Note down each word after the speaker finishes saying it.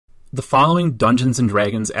The following Dungeons &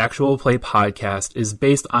 Dragons actual play podcast is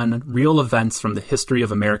based on real events from the history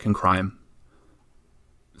of American crime.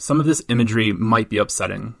 Some of this imagery might be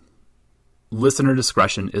upsetting. Listener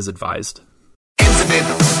discretion is advised.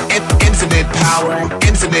 Infinite power,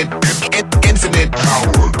 infinite power, infinite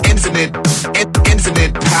power, infinite power, infinite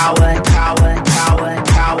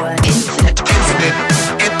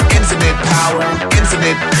power,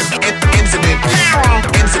 infinite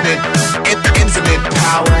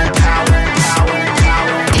power.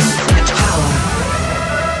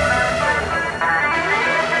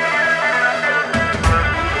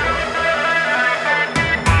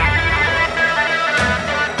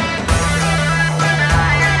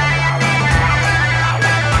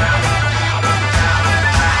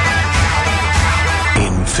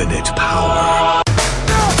 Infinite power.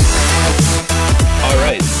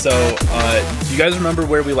 Alright, so, do you guys remember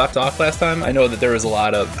where we left off last time? I know that there was a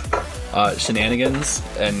lot of shenanigans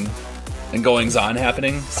and goings-on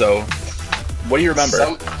happening, so what do you remember?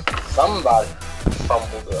 Somebody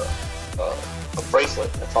fumbled a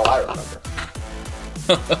bracelet, that's all I remember.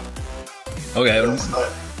 Okay. Yes,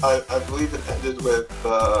 I believe it ended with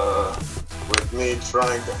me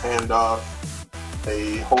trying to hand off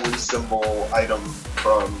a holy symbol item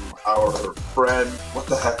from our friend. What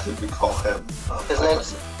the heck did we call him? His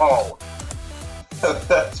name's Paul.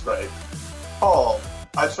 That's right, Paul.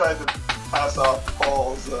 I tried to pass off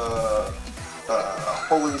Paul's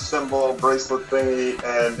holy symbol bracelet thingy,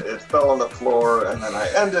 and it fell on the floor, and then I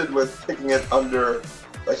ended with kicking it under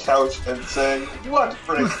the couch and saying, "What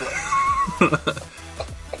bracelet?"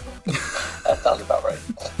 That sounds about right.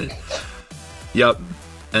 Yep.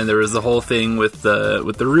 And there was the whole thing with the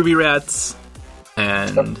ruby rats,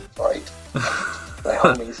 and Right. My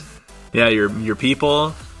homies. yeah, your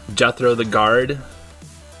people, Jethro the guard,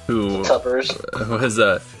 who Tubbers. was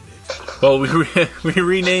we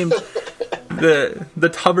renamed the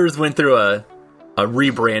Tubbers went through a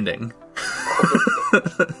rebranding.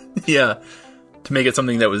 Yeah, to make it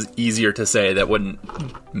something that was easier to say, that wouldn't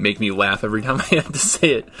make me laugh every time I had to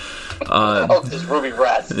say it. There's Ruby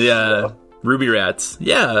Rats. Yeah, Ruby Rats.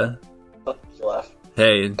 Yeah. You laugh.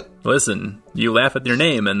 Hey, listen, you laugh at your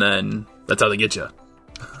name, and then that's how they get you.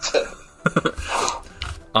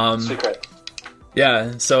 Secret.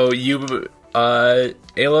 Yeah, so you,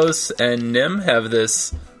 Alos and Nim have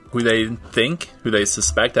this, who they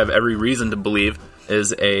suspect, have every reason to believe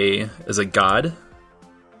is a god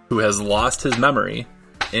who has lost his memory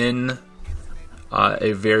in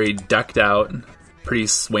a very decked out, pretty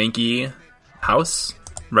swanky house,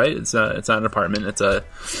 right? It's not an apartment, it's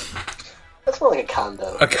That's more like a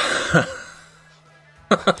condo.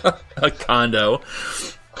 a condo.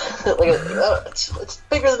 It's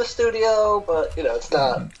bigger than a studio, but it's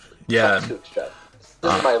not. Yeah. It's not too extravagant.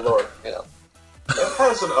 This is my lore, It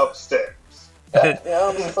has an upstairs.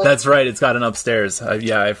 That's right, it's got an upstairs.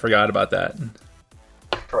 I forgot about that.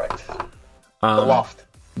 Correct. The loft.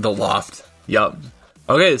 The loft. Yup.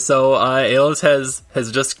 Okay, so Alos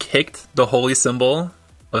has just kicked the holy symbol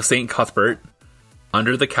of St. Cuthbert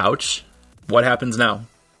under the couch. What happens now?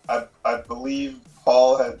 I believe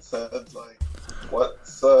Paul had said, like,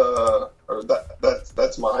 what's or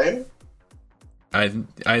that's mine?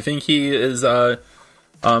 I think he is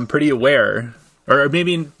pretty aware, or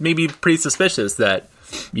maybe pretty suspicious that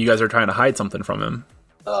you guys are trying to hide something from him.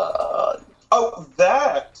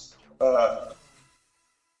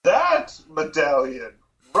 That medallion,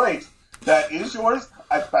 right? That is yours.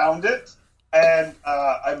 I found it, and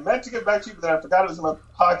I meant to get back to you, but then I forgot it was in my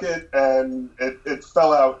pocket, and it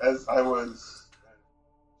fell out as I was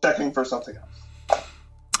checking for something else.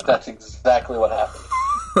 That's exactly what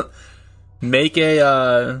happened. Make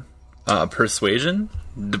a persuasion,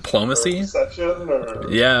 diplomacy. Perception, or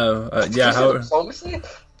How Diplomacy?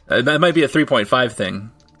 that might be a 3.5 thing.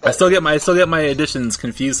 I still get my additions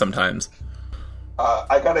confused sometimes.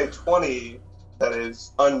 I got a 20 that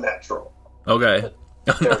is unnatural. Okay.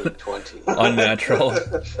 Dirty 20. Unnatural.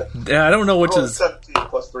 Yeah, I don't know which Roll is 17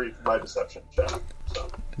 plus 3 for my deception check. So.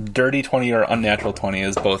 dirty 20 or unnatural 20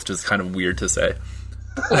 is both just kind of weird to say.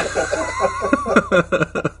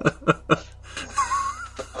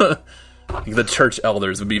 The church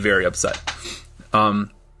elders would be very upset. That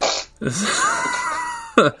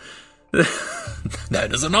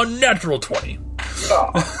is an unnatural 20.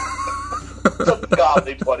 It's a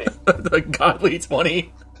godly 20. The godly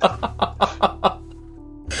 20.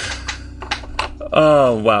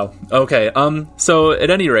 Oh, wow. Okay, so at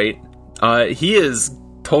any rate, he is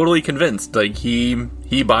totally convinced. Like, he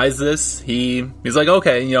buys this. He's like,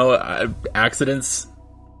 okay, accidents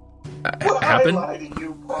happen. I lie to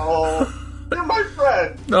you, Paul. You're my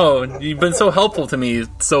friend. No, you've been so helpful to me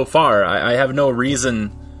so far. I have no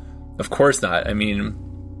reason. Of course not. I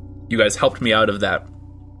mean, you guys helped me out of that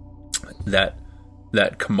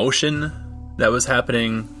commotion that was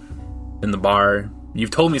happening in the bar.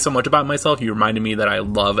 You've told me so much about myself. You reminded me that I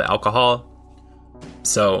love alcohol.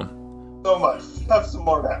 So much. Have some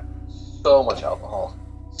more of that. So much alcohol.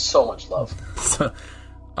 So much love.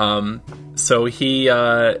 So he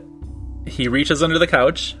reaches under the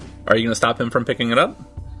couch. Are you going to stop him from picking it up?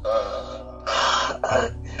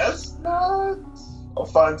 I guess not. I'll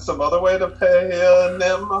find some other way to pay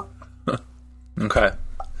Nim. Okay.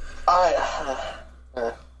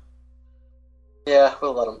 Yeah,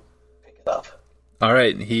 we'll let him pick it up. All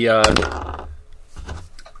right. He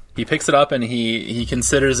picks it up and he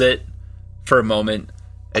considers it for a moment,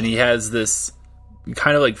 and he has this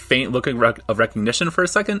kind of like faint look of recognition for a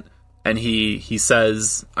second, and he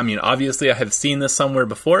says, I mean, obviously I have seen this somewhere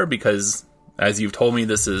before because, as you've told me,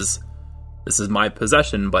 this is my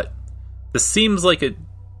possession, but this seems like it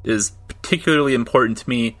is particularly important to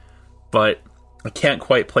me, but I can't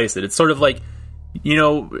quite place it. It's sort of like, you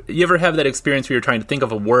know, you ever have that experience where you're trying to think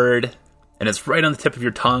of a word and it's right on the tip of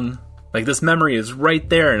your tongue? Like, this memory is right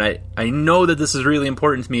there, and I know that this is really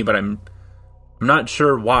important to me, but I'm not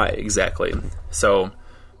sure why exactly. So,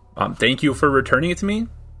 thank you for returning it to me,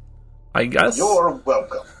 I guess. You're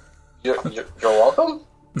welcome. You're welcome?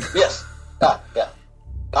 Yes. Yeah.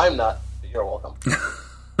 I'm not, but you're welcome.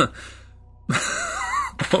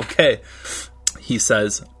 Okay. He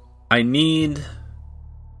says, I need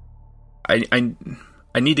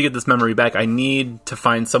to get this memory back. I need to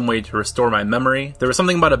find some way to restore my memory. There was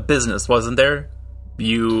something about a business, wasn't there?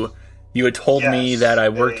 You had told me that I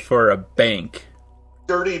worked for a bank.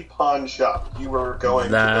 Dirty pawn shop. You were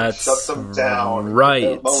going to go shut them down.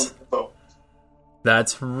 Right.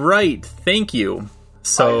 That's right. Thank you.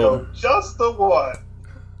 So I know just the one.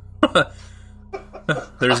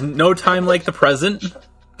 There's no time like the present.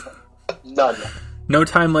 None. No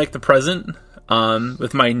time like the present.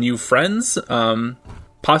 With my new friends.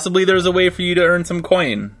 Possibly there's a way for you to earn some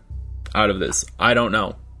coin out of this. I don't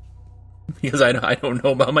know. Because I don't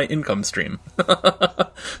know about my income stream.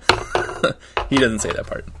 He doesn't say that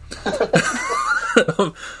part.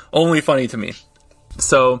 Only funny to me.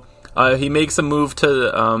 So he makes a move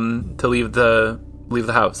to leave the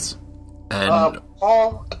house. And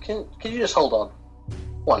Paul, can you just hold on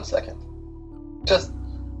 1 second? Just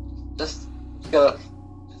gonna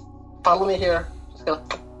follow me here. Just gonna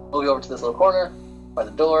move you over to this little corner by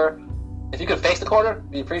the door. If you could face the corner,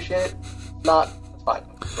 we appreciate it. If not, it's fine.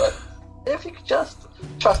 But if you could just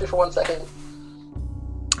trust me for 1 second.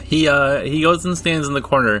 He goes and stands in the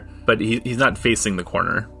corner, but he's not facing the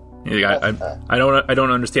corner. I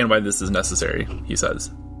don't understand why this is necessary, he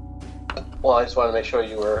says. Well, I just wanted to make sure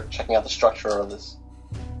you were checking out the structure of this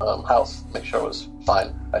house. Make sure it was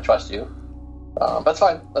fine. I trust you. That's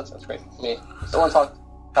fine. That's great. Me. So I want to talk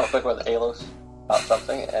kind of quick with Alos about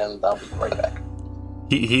something, and I'll be right back.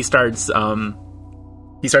 He starts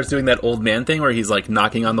doing that old man thing where he's like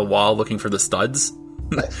knocking on the wall looking for the studs.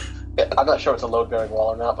 Nice. Yeah, I'm not sure if it's a load-bearing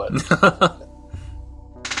wall or not, but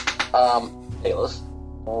Alos,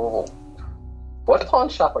 what pawn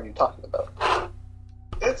shop are you talking about?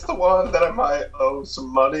 It's the one that I might owe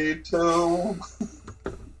some money to.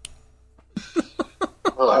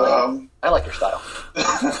 I like your style.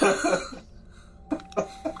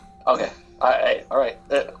 Okay. All right.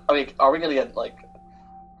 I mean, are we gonna get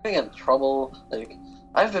in trouble? Like,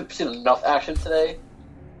 I haven't seen enough action today.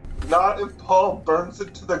 Not if Paul burns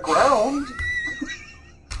it to the ground.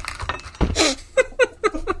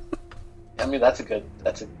 I mean, that's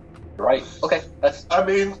right. Okay, I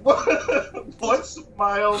mean, what's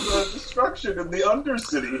mild destruction in the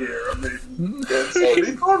Undercity here? I mean, it's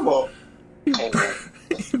pretty normal. Hey, man.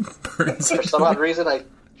 For some odd reason, I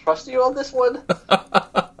trust you on this one.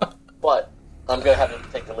 But I'm gonna have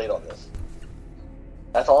to take the lead on this.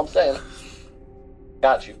 That's all I'm saying.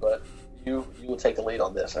 Got you, but you will take the lead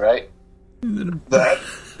on this, all right? That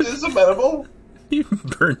is amenable. He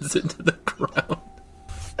burns it to the ground.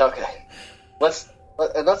 Okay. Let's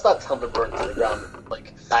not tell him to burn it to the ground.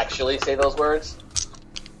 Like, actually say those words.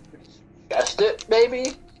 Guessed it,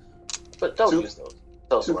 maybe, but don't use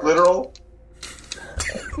those Too words. literal.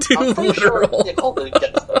 Too I'm pretty literal. sure Nicole didn't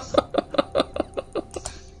get this.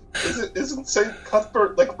 Isn't Saint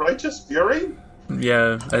Cuthbert like righteous fury?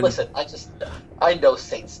 Yeah. Listen, I know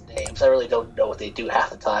saints' names. I really don't know what they do half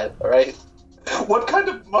the time, alright? What kind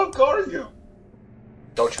of monk are you?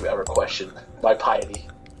 Don't you ever question my piety.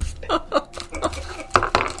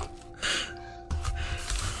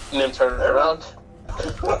 Nim turns around.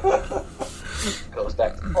 Goes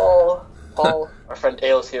back to Paul. Paul, our friend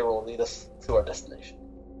Aos here will lead us to our destination.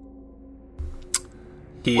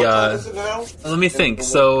 He, What time is it now? let me In think. the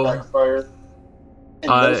So, Backfire? In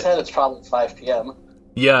Winshead, it's probably 5 p.m.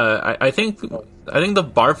 yeah, I think the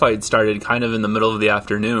bar fight started kind of in the middle of the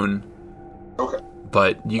afternoon, Okay.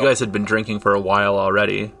 but you guys had been drinking for a while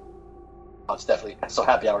already. Oh, it's definitely so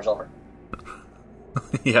happy hour's over.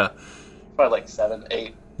 Yeah, Probably like 7,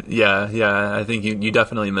 8. yeah. I think you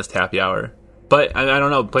definitely missed happy hour, but I don't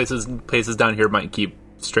know. Places down here might keep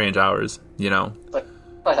strange hours. You know. It's like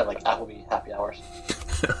I have like Applebee happy hours.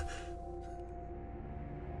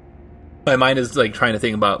 My mind is like trying to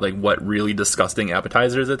think about like what really disgusting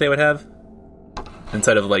appetizers that they would have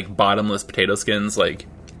instead of like bottomless potato skins. Like,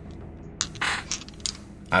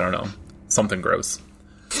 I don't know, something gross.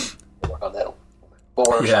 We'll work on that. We'll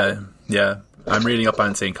work on it. Yeah. I'm reading up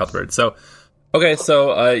on St. Cuthbert. So, okay,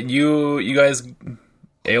 so you guys,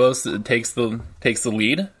 Alos takes the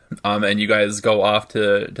lead, and you guys go off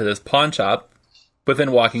to this pawn shop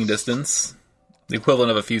within walking distance, the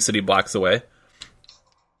equivalent of a few city blocks away.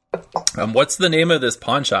 What's the name of this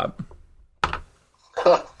pawn shop?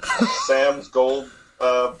 Sam's Gold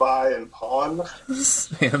Buy and Pawn.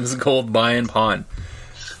 Sam's Gold Buy and Pawn.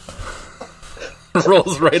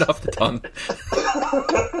 Rolls right off the tongue.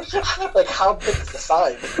 Like, how big is the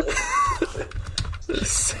sign?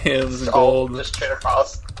 Sam's Oh, Gold. just straight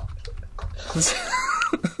across.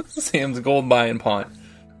 Sam's Gold Buy and Pawn.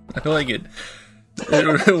 I like it.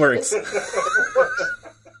 It works.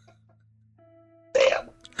 Damn.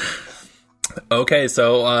 Okay,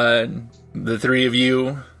 so the three of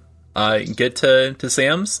you get to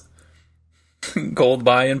Sam's Gold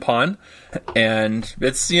Buy and Pawn, and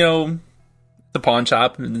it's, you know, the pawn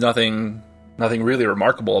shop. Nothing really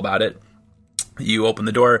remarkable about it. You open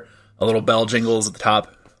the door, a little bell jingles at the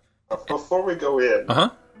top. Before we go in, Uh-huh.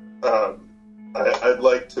 I'd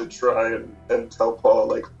like to try and tell Paul,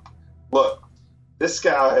 like, look, this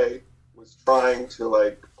guy was trying to,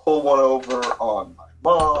 like, pull one over on my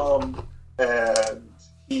mom, and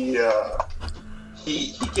he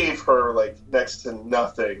gave her, like, next to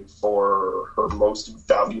nothing for her most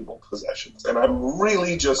valuable possessions, and I'm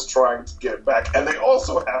really just trying to get it back. And they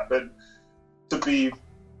also happen to be,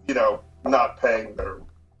 you know, not paying their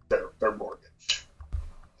mortgage.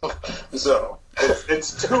 So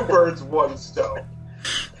it's two birds, one stone.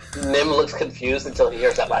 Nim looks confused until he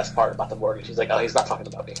hears that last part about the mortgage. He's like, oh, he's not talking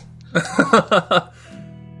about me.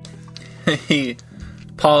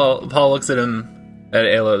 Paul looks at him, at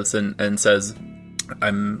Alos, and says,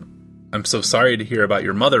 I'm so sorry to hear about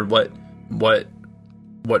your mother. What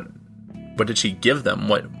did she give them?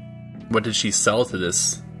 What did she sell to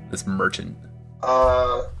this merchant?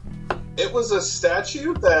 It was a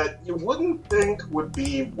statue that you wouldn't think would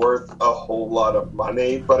be worth a whole lot of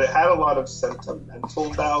money, but it had a lot of sentimental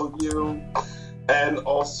value, and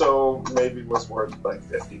also maybe was worth like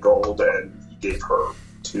 50 gold, and he gave her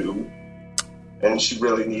 2. And she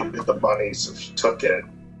really needed the money, so she took it.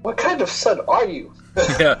 What kind of son are you?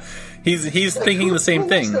 Yeah, he's thinking the same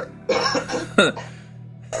thing.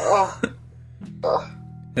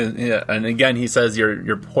 Yeah, and again he says,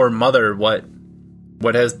 your poor mother, what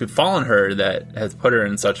has befallen her that has put her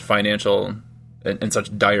in such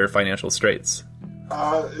such dire financial straits?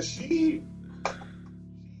 She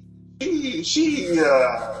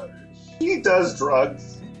does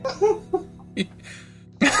drugs.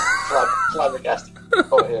 Flabbergasted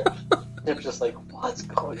over here. Nim's just like, what's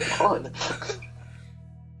going on?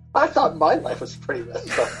 I thought my life was pretty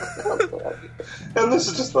messed up. And this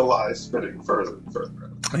is just the lie spinning further and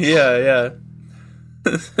further. Yeah.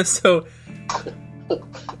 So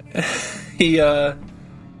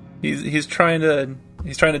he's trying to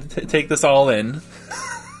take this all in.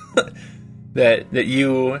 that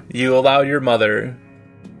you allowed your mother,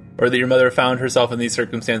 or that your mother found herself in these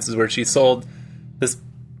circumstances where she sold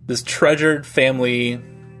this treasured family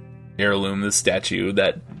heirloom, this statue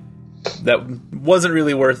that wasn't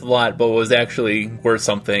really worth a lot, but was actually worth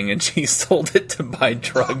something, and she sold it to buy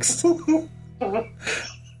drugs.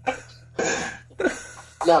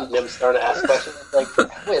 Now Nim's starting to ask questions. Like,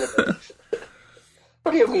 wait a minute.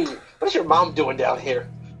 What do you mean? What's your mom doing down here?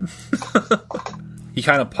 He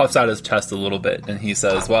kind of puffs out his chest a little bit, and he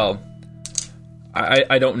says, well,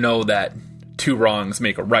 I don't know that 2 wrongs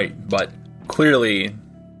make a right, but clearly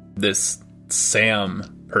this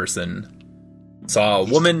Sam person saw a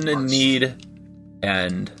woman in need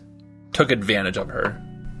and took advantage of her.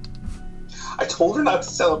 I told her not to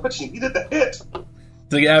sell it, but she needed the hit.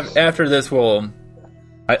 So after this,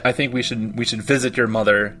 I think we should visit your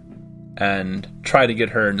mother and try to get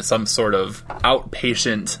her into some sort of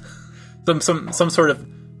outpatient, some sort of,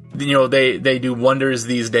 you know, they do wonders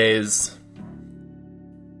these days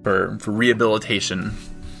for rehabilitation.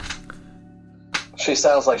 She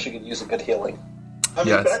sounds like she could use a good healing. I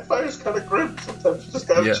mean, Yes. backfire's kind of grim. Sometimes you just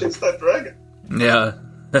gotta Yeah. chase that dragon. Yeah,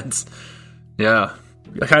 that's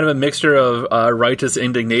kind of a mixture of righteous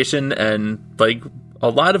indignation and like a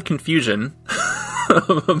lot of confusion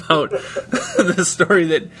about the story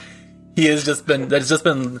that that's just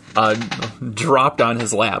been dropped on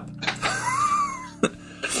his lap.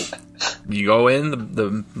 You go in,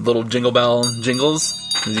 the little jingle bell jingles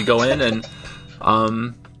as you go in,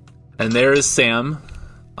 and there is Sam,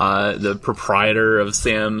 the proprietor of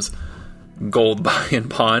Sam's Gold Buy and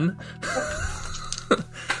Pawn.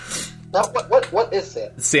 Now, what is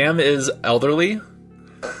Sam? Sam is elderly.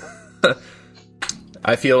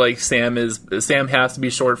 I feel like Sam has to be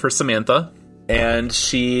short for Samantha, and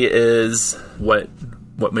she is what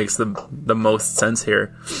makes the most sense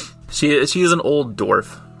here. She is an old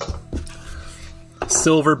dwarf,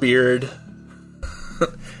 silver beard,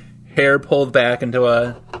 hair pulled back into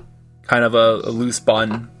a kind of a loose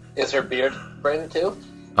bun. Is her beard braided too?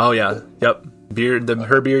 Oh yeah, yep.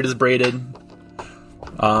 Her beard is braided.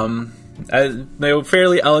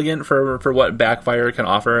 Fairly elegant for what Backfire can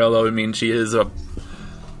offer. Although I mean, she is a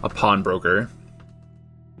pawnbroker.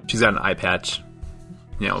 She's got an eye patch,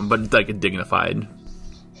 but like a dignified.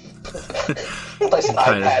 Like an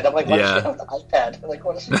iPad. I'm like, why yeah. does she have an iPad? I'm like,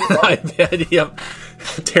 what is she doing? iPad. Yep.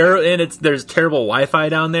 There's terrible Wi-Fi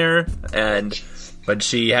down there, but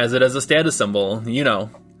she has it as a status symbol. Damn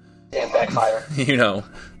Backfire.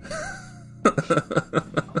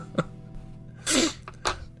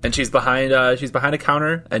 And she's behind a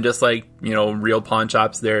counter, and just like real pawn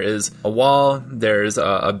shops, there is a wall. There's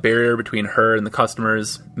a barrier between her and the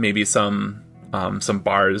customers. Maybe some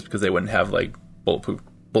bars, because they wouldn't have like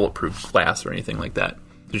bulletproof glass or anything like that.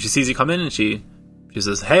 So she sees you come in, and she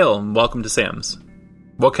says, "Hail, and welcome to Sam's.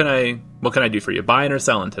 What can I do for you? Buying or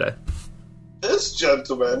selling today?" This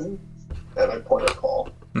gentleman, and I point at Paul,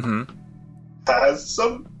 has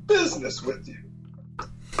some business with you.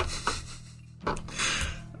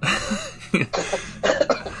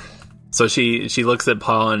 So she looks at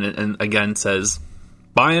Paul and again says,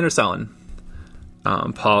 "Buying or selling?"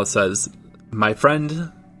 Paul says, "My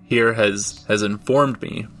friend here has informed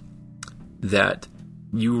me that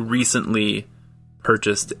you recently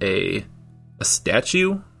purchased a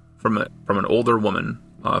statue from an older woman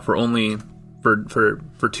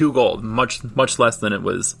for 2 gold, much less than it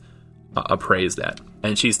was appraised at."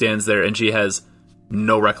 And she stands there and she has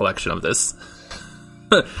no recollection of this.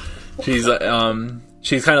 She's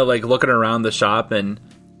kind of like looking around the shop and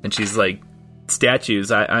she's like,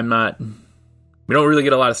 "Statues? I'm not. We don't really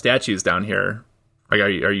get a lot of statues down here. Like, are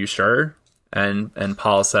you sure?" And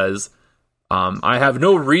Paul says, "I have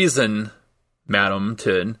no reason, madam,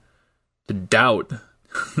 to doubt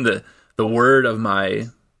the word of my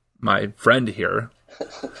friend here."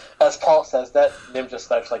 As Paul says that, Nim just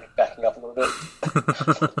starts like backing up a little bit.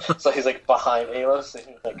 So he's like behind Alos, and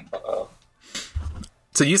he's like, "Uh-oh."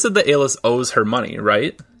 So you said that Alis owes her money,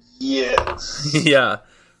 right? Yes. Yeah.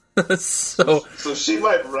 So she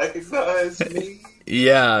might recognize me.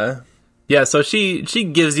 Yeah. So she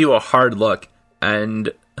gives you a hard look,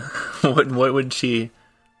 and what would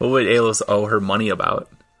Alis owe her money about?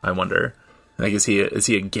 I wonder. Like, is he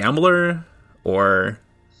a gambler or?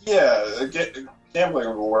 Yeah, gambling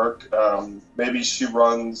will work. Maybe she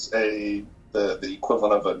runs the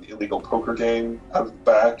equivalent of an illegal poker game out of the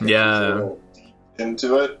back. Yeah. She's a little deep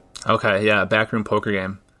into it. Okay, yeah, backroom poker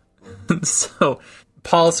game. So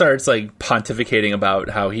Paul starts like pontificating about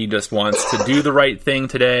how he just wants to do the right thing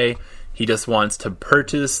today. He just wants to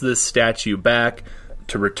purchase this statue back,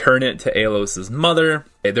 to return it to Alos's mother.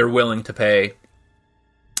 They're willing to pay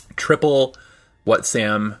triple what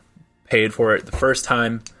Sam paid for it the first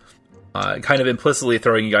time. Kind of implicitly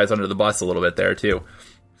throwing you guys under the bus a little bit there too,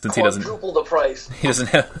 since Quadruple the price. he doesn't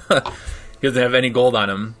have any gold on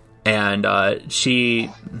him. And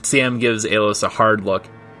Sam gives Alos a hard look,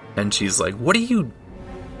 and she's like, what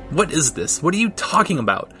is this? What are you talking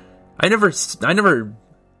about? I never,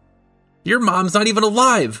 your mom's not even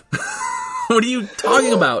alive. What are you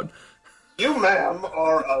talking about? You, ma'am,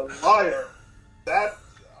 are a liar. That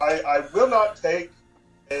I will not take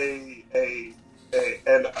an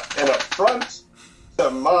affront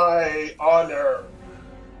to my honor.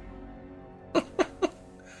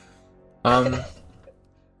 I'm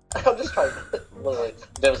just trying, literally,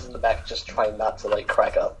 Dev's in the back, just trying not to like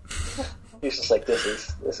crack up. He's just like, this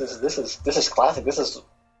is classic. This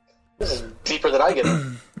is deeper than I get.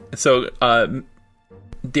 So,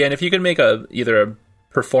 Dan, if you could make either a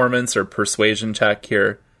performance or persuasion check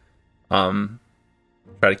here, try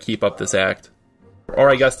to keep up this act, or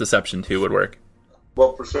I guess deception too would work.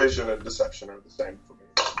 Well, persuasion and deception are the same for me.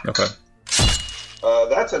 Okay.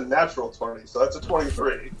 That's a natural 20, so that's a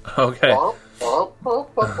 23. Okay.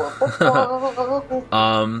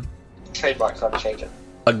 Trademark's hard to change it.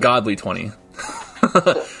 A godly 20.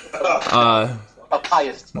 A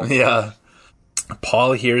pious one. Yeah.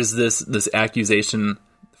 Paul hears this accusation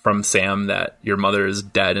from Sam that your mother is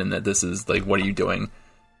dead and that this is like, what are you doing?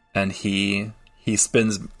 And he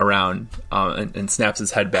spins around and snaps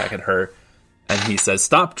his head back at her, and he says,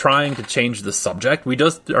 "Stop trying to change the subject. We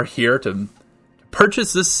just are here to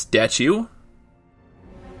purchase this statue.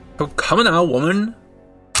 Oh, come on now, woman.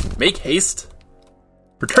 Make haste.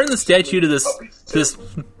 Return the statue to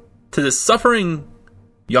this suffering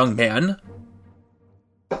young man.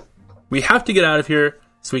 We have to get out of here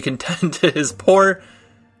so we can tend to his poor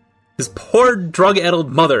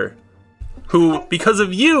drug-addled mother, who, because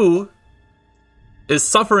of you, is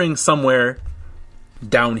suffering somewhere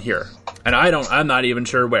down here. And I'm not even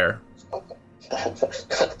sure where.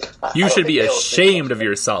 You should be ashamed of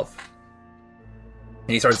yourself."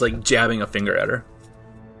 And he starts like jabbing a finger at her.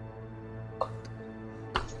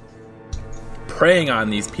 Preying on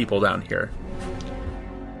these people down here.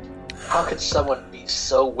 How could someone be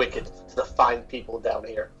so wicked to find people down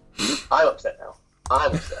here? I'm upset now.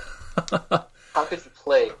 I'm upset. How could you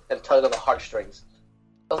play and tug on the heartstrings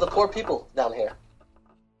of the poor people down here?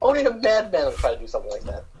 Only a madman would try to do something like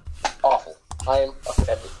that. Awful. I am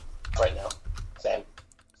offended right now. Sam,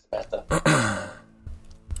 Samantha.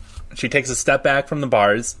 She takes a step back from the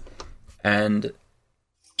bars, and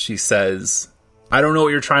she says, "I don't know what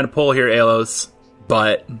you're trying to pull here, Alos,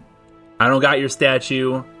 but I don't got your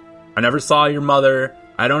statue. I never saw your mother.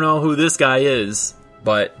 I don't know who this guy is,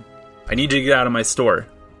 but I need you to get out of my store."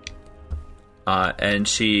 And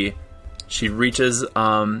she reaches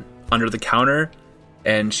under the counter,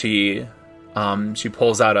 and she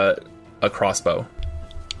pulls out a crossbow.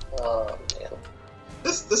 Oh, man.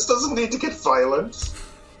 This doesn't need to get violent.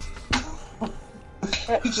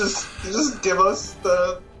 You just give us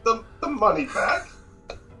the money back,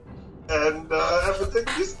 and everything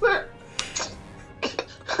is there.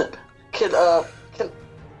 Can I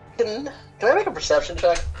make a perception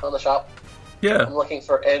check on the shop? Yeah. I'm looking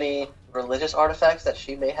for any religious artifacts that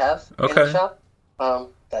she may have in Okay. the shop.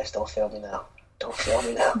 Dice, don't fail me now. Don't fail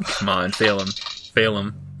me now. Come on, fail him.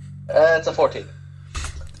 It's a 14.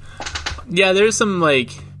 Yeah, there's some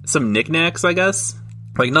knickknacks, I guess.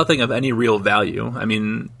 Like nothing of any real value. I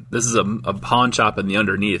mean, this is a pawn shop in the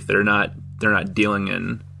underneath. They're not dealing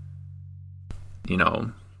in,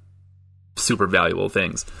 super valuable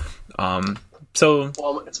things. So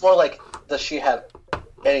Well, it's more like, does she have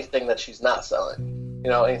anything that she's not selling?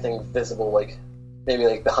 Anything visible, like maybe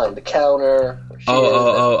like behind the counter.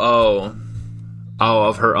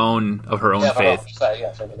 of her own faith. Sorry.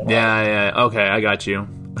 Yeah. Okay, I got you.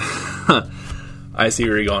 I see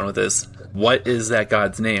where you're going with this. What is that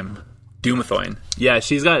god's name? Dumathoin. Yeah,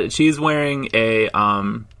 she's wearing a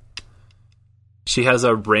she has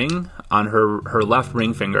a ring on her left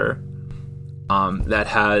ring finger that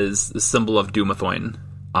has the symbol of Dumathoin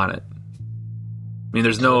on it. I mean,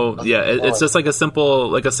 there's no, it's just like a simple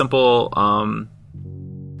like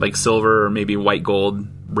silver or maybe white gold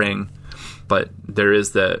ring, but there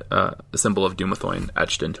is the symbol of Dumathoin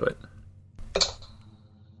etched into it.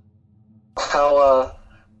 How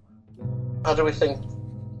do we think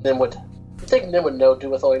Nim would? You think Nim would know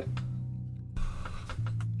Dumathoin?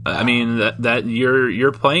 I mean that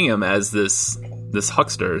you're playing him as this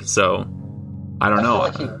huckster, so I don't know.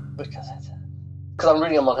 Because I'm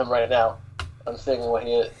reading about him right now. I'm thinking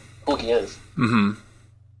who he is. Mm-hmm.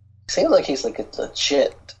 Seems like he's like a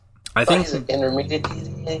legit. I think he's an intermediate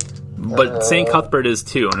deity. But St. Cuthbert is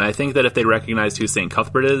too, and I think that if they recognized who St.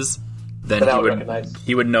 Cuthbert is, then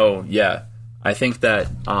he would know. Yeah, I think that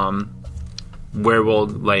where we'll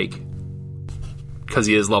because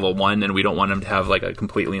he is level 1, and we don't want him to have like a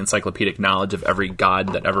completely encyclopedic knowledge of every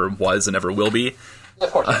god that ever was and ever will be.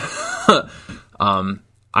 Of course.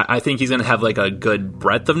 I think he's going to have like a good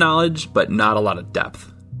breadth of knowledge, but not a lot of depth.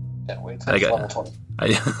 Yeah, wait till level 20.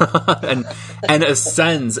 and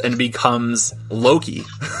ascends and becomes Loki.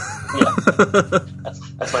 Yeah,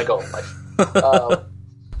 that's my goal in life.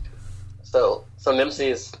 So Nim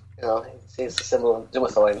sees, sees the symbol of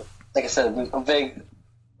Dumathoin. Like I said, a vague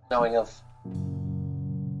knowing of.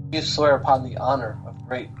 You swear upon the honor of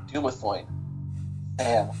great Dumathoin,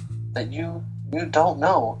 Sam, that you don't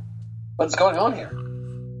know what's going on here.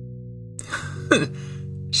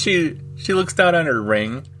 She looks down on her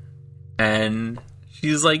ring, and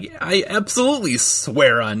she's like, "I absolutely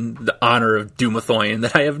swear on the honor of Dumathoin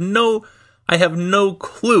that I have no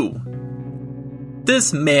clue.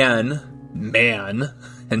 This man man,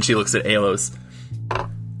 and she looks at Alos,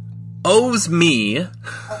 owes me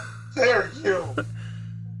Dare you?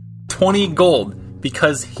 20 gold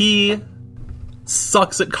because he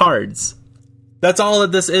sucks at cards. That's all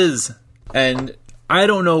that this is. And I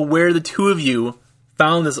don't know where the two of you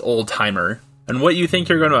found this old timer and what you think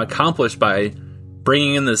you're going to accomplish by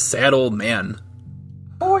bringing in this sad old man.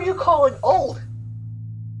 Who are you calling old?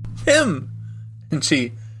 Him! And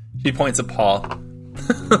she points at Paul.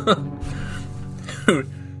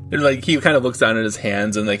 And like he kind of looks down at his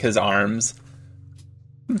hands and like his arms.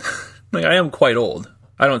 Like, I am quite old.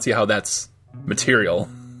 I don't see how that's material.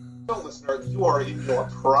 No, listener, you are in your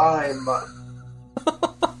prime.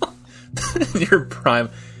 Your prime.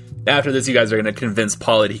 After this, you guys are going to convince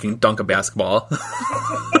Paul that he can dunk a basketball.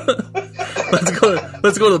 Let's go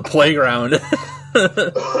to the playground.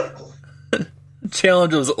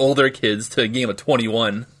 Challenge those older kids to a game of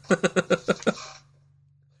 21.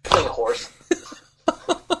 Playing a horse.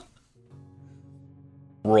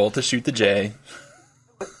 Roll to shoot the J.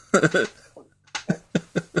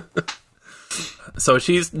 So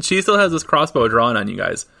she still has this crossbow drawn on you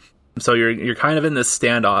guys. So you're kind of in this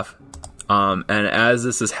standoff. And as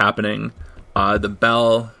this is happening, the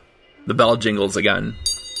bell jingles again.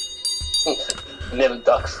 Nim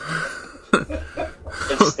ducks.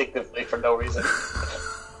 Instinctively for no reason.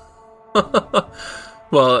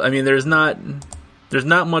 Well, I mean, there's not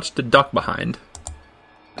much to duck behind.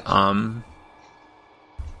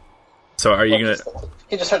 So are you gonna?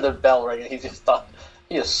 He just heard the bell ring and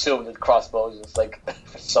he assumed that the crossbow was just like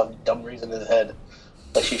for some dumb reason in his head.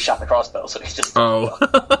 Like she shot the crossbow, so he just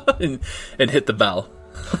and hit the bell.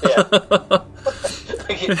 Yeah.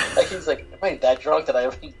 He's like, am I that drunk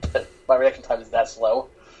that my reaction time is that slow?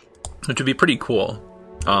 Which would be pretty cool.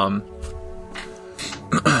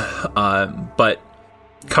 But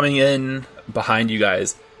coming in behind you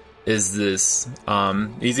guys is this.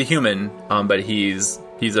 He's a human, but he's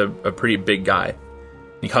a pretty big guy.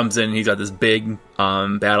 He comes in. He's got this big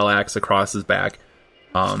battle axe across his back.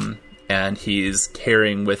 And he's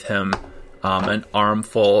carrying with him an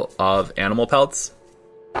armful of animal pelts.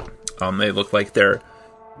 They look like they're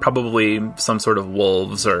probably some sort of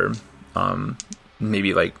wolves or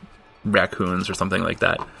maybe like raccoons or something like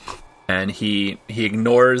that. And he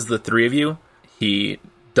ignores the three of you. He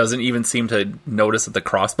doesn't even seem to notice that the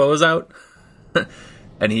crossbow is out.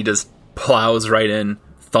 And he just plows right in,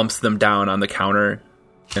 thumps them down on the counter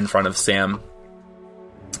in front of Sam.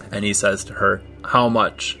 And he says to her, "How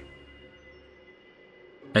much?"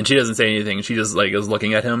 And she doesn't say anything. She just like is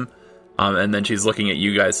looking at him, and then she's looking at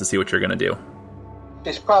you guys to see what you're gonna do.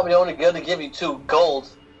 She's probably only going to give you 2 gold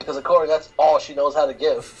because according that's all she knows how to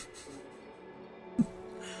give.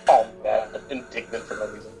 Oh man, indignant for no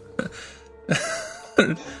reason.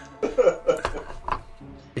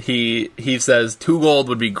 He says 2 gold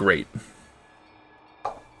would be great.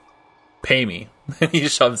 Pay me. he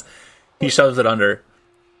shoves it under,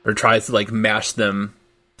 or tries to like mash them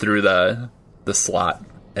through the slot.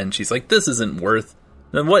 And she's like, "This isn't worth."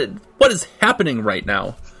 Then what is happening right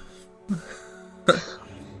now?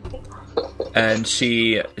 And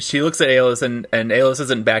she looks at Alos, and Alos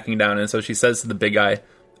isn't backing down, and so she says to the big guy,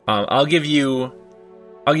 I'll give you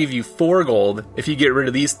 4 gold if you get rid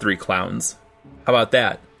of these 3 clowns. How about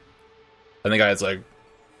that?" And the guy's like,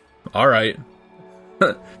 "All right."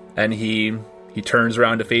 And he turns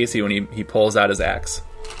around to face you, and he pulls out his axe.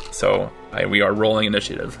 So we are rolling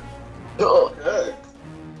initiative. Oh, Good.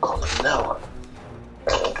 no.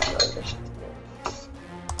 Oh,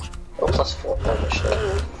 +4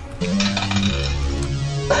 initiative.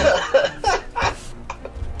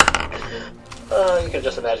 You can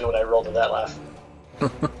just imagine what I rolled in that laugh.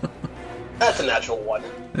 That's a natural 1.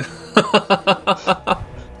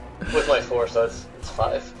 With my 4, so it's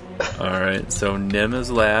 5. Alright, so Nim is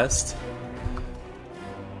last.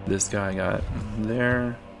 This guy got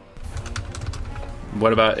there.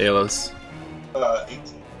 What about Alos? 18.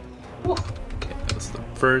 Okay, that's the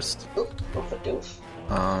first. Oof, oof, a doof.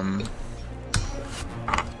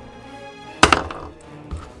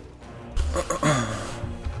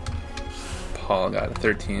 Paul got a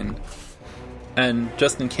 13. And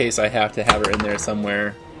just in case I have to have her in there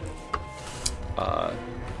somewhere,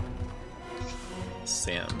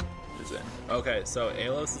 Sam is in. Okay, so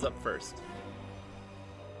Alos is up first.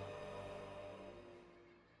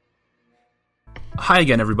 Hi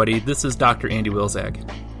again, everybody. This is Dr. Andy Wilczak.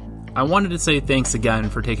 I wanted to say thanks again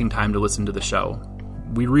for taking time to listen to the show.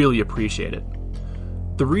 We really appreciate it.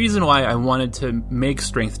 The reason why I wanted to make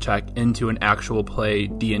Strength Check into an actual play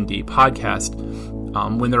D&D podcast,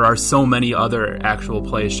 when there are so many other actual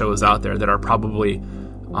play shows out there that are probably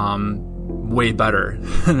way better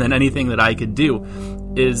than anything that I could do,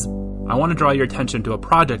 is I want to draw your attention to a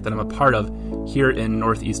project that I'm a part of here in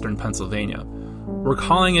northeastern Pennsylvania. We're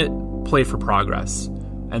calling it Play for Progress,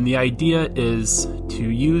 and the idea is to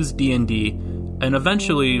use D&D and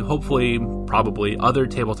eventually, hopefully, probably other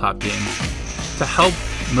tabletop games to help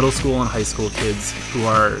middle school and high school kids who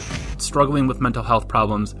are struggling with mental health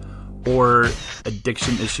problems or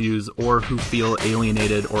addiction issues, or who feel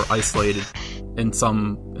alienated or isolated in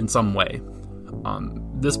some way.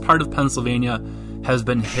 This part of Pennsylvania has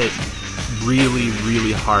been hit really,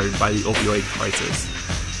 really hard by the opioid crisis.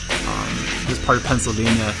 This part of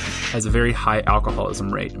Pennsylvania has a very high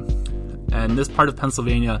alcoholism rate, and this part of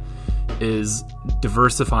Pennsylvania is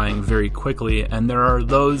diversifying very quickly, and there are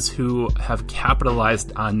those who have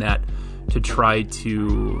capitalized on that to try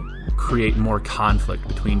to create more conflict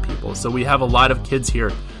between people. So we have a lot of kids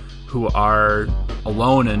here who are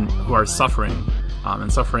alone and who are suffering,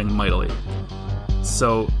 and suffering mightily.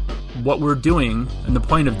 So what we're doing, and the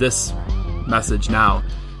point of this message now,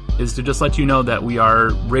 is to just let you know that we are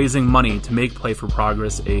raising money to make Play for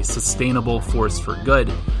Progress a sustainable force for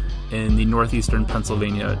good in the northeastern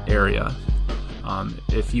Pennsylvania area.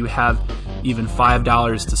 If you have even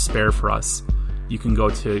 $5 to spare for us, you can go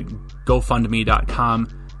to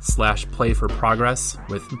gofundme.com/playforprogress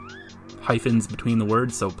with hyphens between the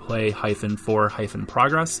words, so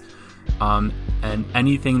play-for-progress. And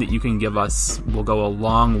anything that you can give us will go a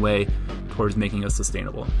long way towards making us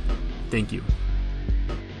sustainable. Thank you.